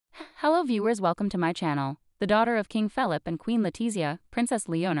Hello viewers, welcome to my channel. The daughter of King Philip and Queen Letizia, Princess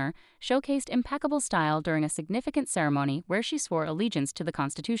Leonor, showcased impeccable style during a significant ceremony where she swore allegiance to the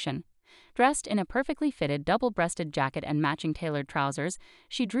Constitution. Dressed in a perfectly fitted double-breasted jacket and matching tailored trousers,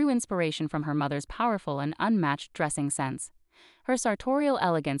 she drew inspiration from her mother's powerful and unmatched dressing sense. Her sartorial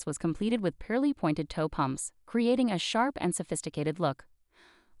elegance was completed with pearly pointed toe pumps, creating a sharp and sophisticated look.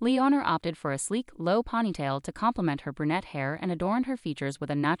 Leonor opted for a sleek, low ponytail to complement her brunette hair and adorned her features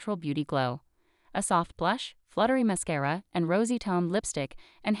with a natural beauty glow. A soft blush, fluttery mascara, and rosy-toned lipstick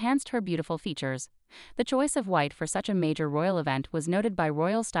enhanced her beautiful features. The choice of white for such a major royal event was noted by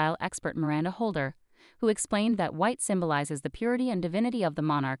royal style expert Miranda Holder, who explained that white symbolizes the purity and divinity of the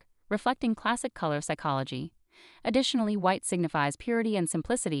monarch, reflecting classic color psychology. Additionally, white signifies purity and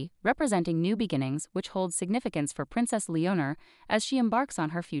simplicity, representing new beginnings, which holds significance for Princess Leonor as she embarks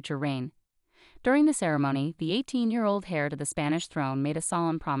on her future reign. During the ceremony, the 18-year-old heir to the Spanish throne made a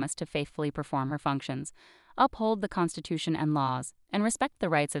solemn promise to faithfully perform her functions, uphold the Constitution and laws, and respect the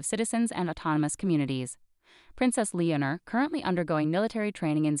rights of citizens and autonomous communities. Princess Leonor, currently undergoing military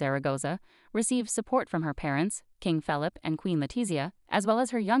training in Zaragoza, received support from her parents, King Philip and Queen Letizia, as well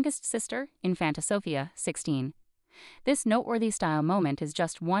as her youngest sister, Infanta Sofia, 16. This noteworthy style moment is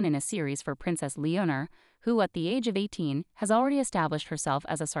just one in a series for Princess Leonor, who at the age of 18 has already established herself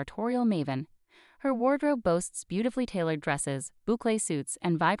as a sartorial maven. Her wardrobe boasts beautifully tailored dresses, boucle suits,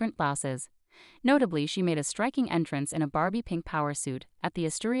 and vibrant blouses. Notably, she made a striking entrance in a Barbie pink power suit at the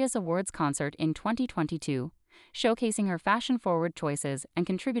Asturias Awards concert in 2022, showcasing her fashion-forward choices and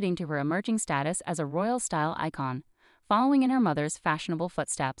contributing to her emerging status as a royal style icon, following in her mother's fashionable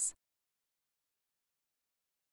footsteps.